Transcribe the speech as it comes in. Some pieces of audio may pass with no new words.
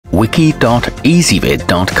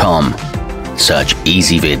wiki.ezvid.com. Search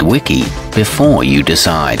Ezvid Wiki before you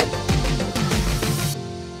decide.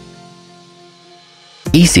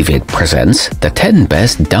 Ezvid presents the 10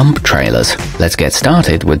 best dump trailers. Let's get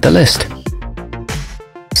started with the list.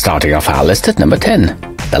 Starting off our list at number 10.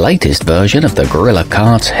 The latest version of the Gorilla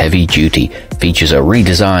Cart's Heavy Duty features a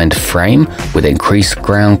redesigned frame with increased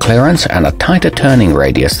ground clearance and a tighter turning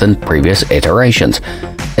radius than previous iterations.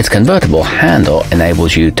 Its convertible handle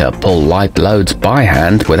enables you to pull light loads by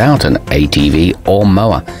hand without an ATV or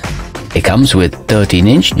mower. It comes with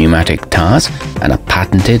 13-inch pneumatic tires and a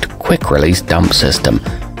patented quick-release dump system.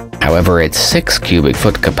 However, its 6 cubic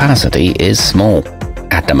foot capacity is small.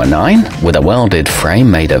 At number 9, with a welded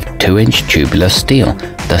frame made of 2-inch tubular steel,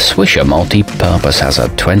 the Swisher multi-purpose has a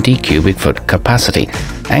 20 cubic foot capacity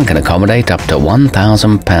and can accommodate up to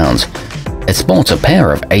 1,000 pounds. It sports a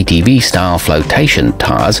pair of ATV-style flotation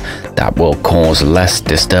tires that will cause less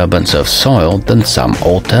disturbance of soil than some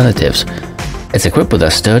alternatives. It's equipped with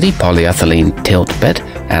a sturdy polyethylene tilt bed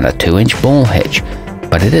and a 2-inch ball hitch,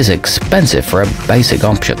 but it is expensive for a basic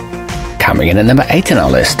option. Coming in at number 8 in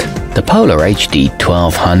our list, the Polar HD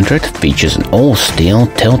 1200 features an all-steel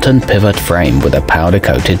tilt and pivot frame with a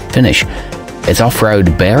powder-coated finish. Its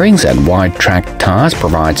off-road bearings and wide-track tires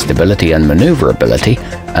provide stability and maneuverability,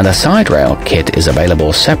 and a side rail kit is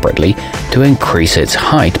available separately to increase its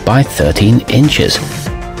height by 13 inches.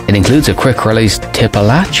 It includes a quick-release tipper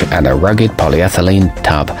latch and a rugged polyethylene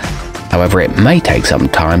tub. However, it may take some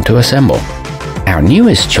time to assemble. Our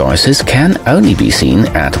newest choices can only be seen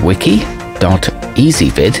at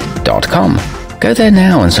wiki.ezvid.com. Go there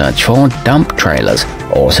now and search for dump trailers,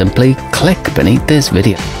 or simply click beneath this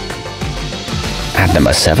video. At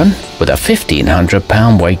number 7, with a 1,500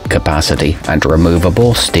 pound weight capacity and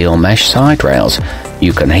removable steel mesh side rails,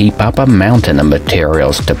 you can heap up a mountain of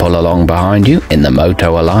materials to pull along behind you in the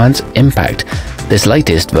motoalliance Impact. This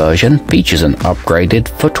latest version features an upgraded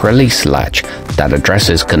foot release latch that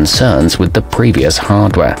addresses concerns with the previous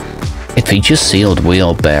hardware. It features sealed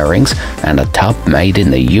wheel bearings and a tub made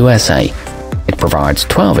in the USA. It provides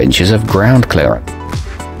 12 inches of ground clearance.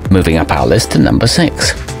 Moving up our list to number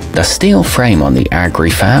 6. The steel frame on the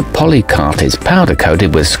agri-fab polycart is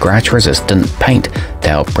powder-coated with scratch-resistant paint to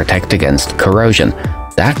help protect against corrosion.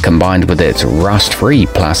 That, combined with its rust-free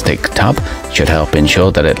plastic tub, should help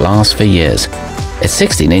ensure that it lasts for years. Its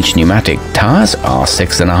 16-inch pneumatic tires are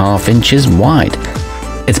 6.5 inches wide.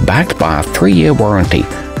 It's backed by a 3-year warranty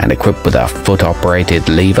and equipped with a foot-operated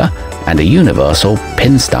lever and a universal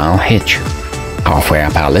pin-style hitch. Halfway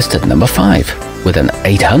up our list at number 5. With an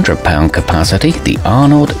 800 pound capacity, the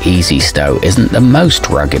Arnold Easy Stow isn't the most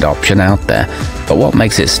rugged option out there, but what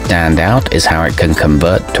makes it stand out is how it can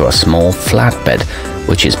convert to a small flatbed,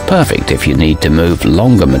 which is perfect if you need to move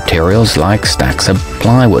longer materials like stacks of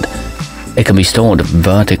plywood. It can be stored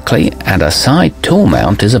vertically, and a side tool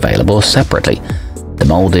mount is available separately. The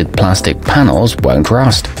molded plastic panels won't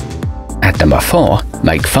rust. At number 4,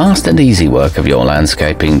 make fast and easy work of your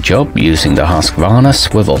landscaping job using the Husqvarna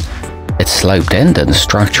swivel. Its sloped end and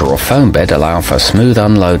structural foam bed allow for smooth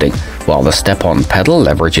unloading, while the step-on pedal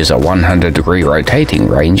leverages a 100-degree rotating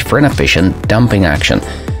range for an efficient dumping action.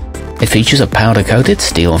 It features a powder-coated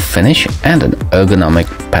steel finish and an ergonomic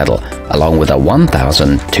pedal, along with a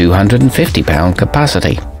 1,250 pound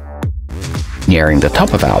capacity. Nearing the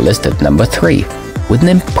top of our list at number 3. With an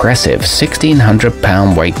impressive 1,600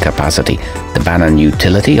 pound weight capacity, the Bannon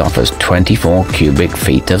utility offers 24 cubic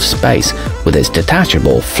feet of space with its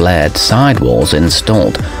detachable flared sidewalls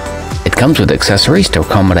installed. It comes with accessories to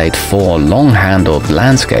accommodate 4 long-handled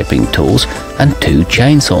landscaping tools and 2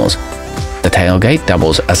 chainsaws. The tailgate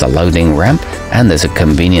doubles as a loading ramp, and there's a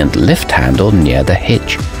convenient lift handle near the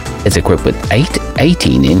hitch. It's equipped with 8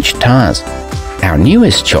 18-inch tires. Our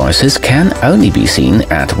newest choices can only be seen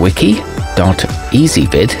at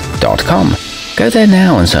wiki.ezvid.com. Go there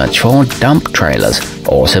now and search for dump trailers,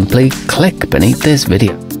 or simply click beneath this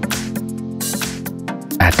video.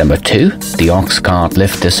 At number 2, the oxcart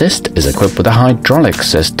lift assist is equipped with a hydraulic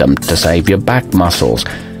system to save your back muscles.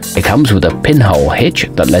 It comes with a pinhole hitch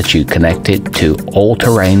that lets you connect it to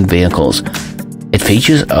all-terrain vehicles. It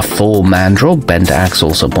features a full mandrel bent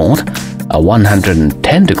axle support, a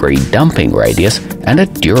 110-degree dumping radius, and a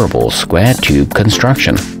durable square tube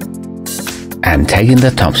construction. And taking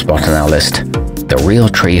the top spot on our list, the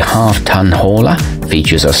realtree half-ton hauler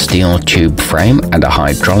features a steel tube frame and a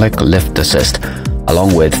hydraulic lift assist,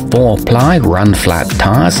 along with 4-ply run-flat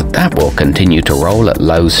tires that will continue to roll at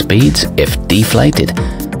low speeds if deflated.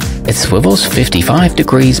 It swivels 55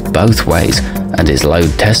 degrees both ways and is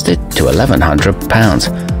load tested to 1,100 pounds.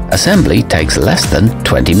 Assembly takes less than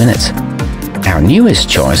 20 minutes. Our newest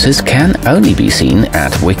choices can only be seen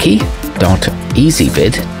at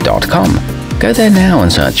wiki.ezvid.com. Go there now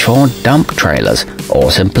and search for dump trailers,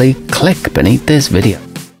 or simply click beneath this video.